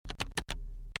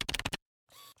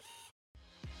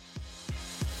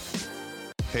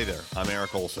Hey there, I'm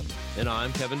Eric Olson. And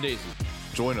I'm Kevin Daisy.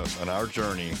 Join us on our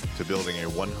journey to building a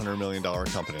 $100 million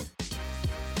company.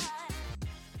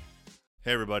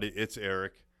 Hey everybody, it's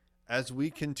Eric. As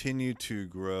we continue to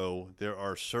grow, there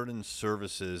are certain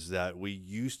services that we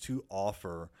used to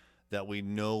offer that we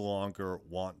no longer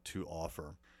want to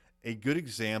offer. A good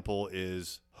example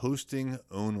is hosting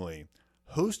only.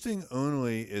 Hosting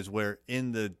only is where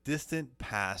in the distant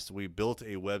past we built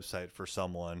a website for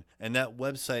someone, and that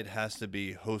website has to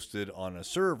be hosted on a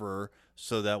server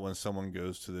so that when someone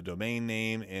goes to the domain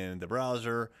name in the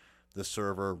browser, the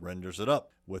server renders it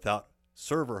up. Without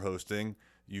server hosting,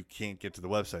 you can't get to the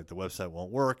website. The website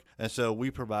won't work. And so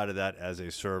we provided that as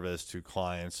a service to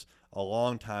clients a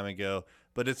long time ago,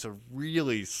 but it's a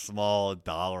really small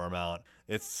dollar amount.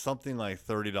 It's something like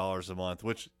 $30 a month,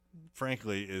 which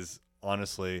frankly is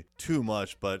honestly too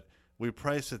much, but we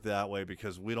price it that way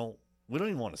because we don't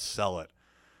even want to sell it.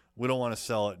 We don't want to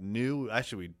sell it new.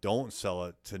 Actually, we don't sell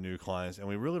it to new clients, and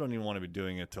we really don't even want to be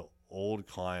doing it to old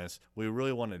clients. We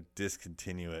really want to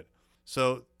discontinue it.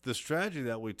 So the strategy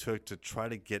that we took to try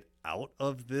to get out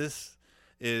of this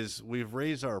is we've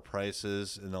raised our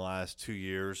prices in the last 2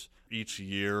 years. Each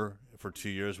year for 2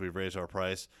 years, we've raised our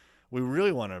price. We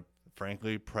really want to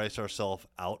frankly price ourselves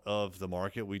out of the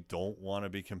market. We don't want to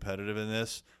be competitive in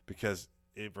this because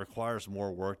it requires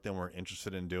more work than we're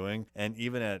interested in doing. And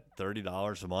even at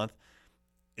 $30 a month,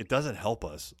 it doesn't help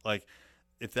us. Like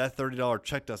if that $30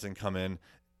 check doesn't come in,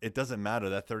 it doesn't matter.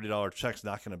 That $30 check's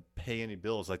not going to pay any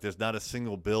bills. Like there's not a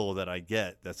single bill that I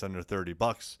get that's under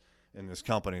 $30 in this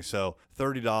company. So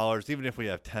 $30, even if we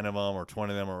have 10 of them or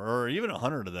 20 of them or even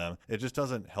 100 of them, it just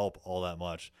doesn't help all that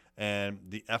much. And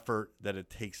the effort that it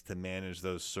takes to manage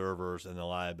those servers and the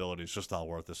liability is just not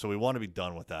worth it. So we want to be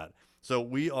done with that. So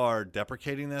we are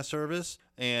deprecating that service.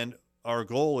 And our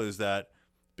goal is that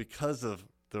because of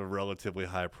the relatively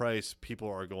high price, people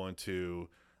are going to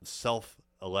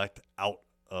self-elect out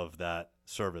of that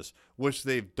service, which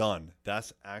they've done.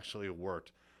 That's actually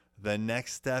worked. The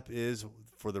next step is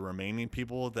for the remaining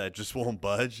people that just won't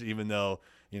budge, even though,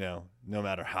 no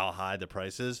matter how high the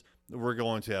price is, we're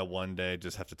going to one day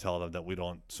just have to tell them that we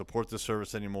don't support the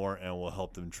service anymore, and we'll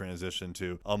help them transition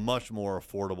to a much more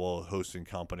affordable hosting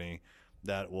company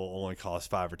that will only cost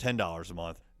 $5 or $10 a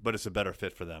month, but it's a better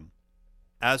fit for them.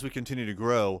 As we continue to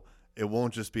grow, it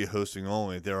won't just be hosting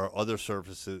only. There are other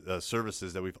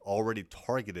services that we've already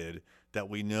targeted that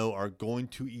we know are going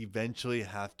to eventually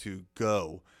have to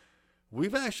go.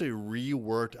 We've actually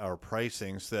reworked our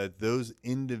pricing so that those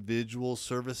individual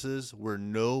services were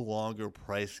no longer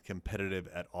price competitive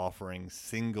at offering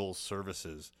single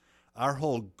services. Our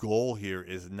whole goal here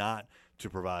is not to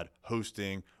provide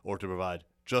hosting or to provide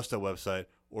just a website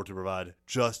or to provide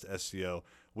just SEO.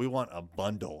 We want a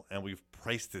bundle, and we've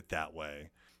priced it that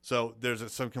way. So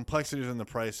there's some complexities in the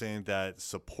pricing that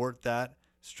support that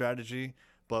strategy,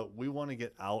 but we want to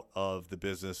get out of the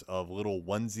business of little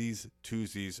onesies,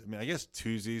 twosies. I mean, I guess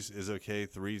twosies is okay,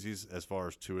 threesies as far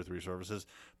as 2 or 3 services,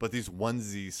 but these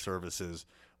onesie services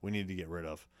we need to get rid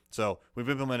of. So we've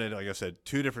implemented, like I said,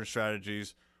 2 different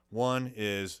strategies. One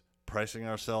is pricing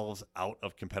ourselves out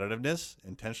of competitiveness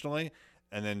intentionally,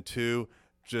 and then 2,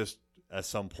 just at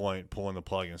some point pulling the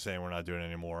plug and saying we're not doing it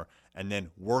anymore, and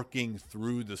then working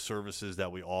through the services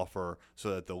that we offer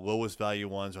so that the lowest value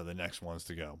ones are the next ones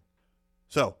to go.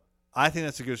 So I think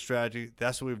that's a good strategy.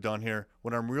 That's what we've done here.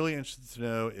 What I'm really interested to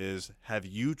know is, have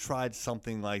you tried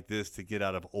something like this to get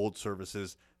out of old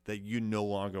services that you no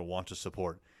longer want to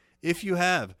support? If you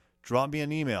have, drop me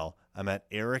an email. I'm at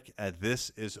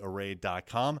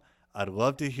eric@thisisarray.com. I'd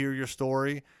love to hear your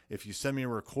story. If you send me a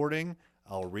recording,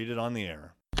 I'll read it on the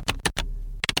air.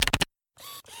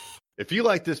 If you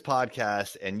like this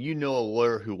podcast and you know a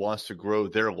lawyer who wants to grow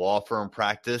their law firm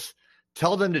practice,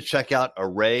 tell them to check out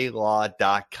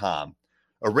ArrayLaw.com.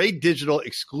 Array Digital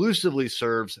exclusively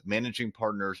serves managing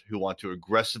partners who want to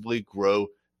aggressively grow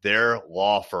their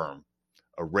law firm.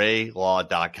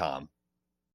 ArrayLaw.com.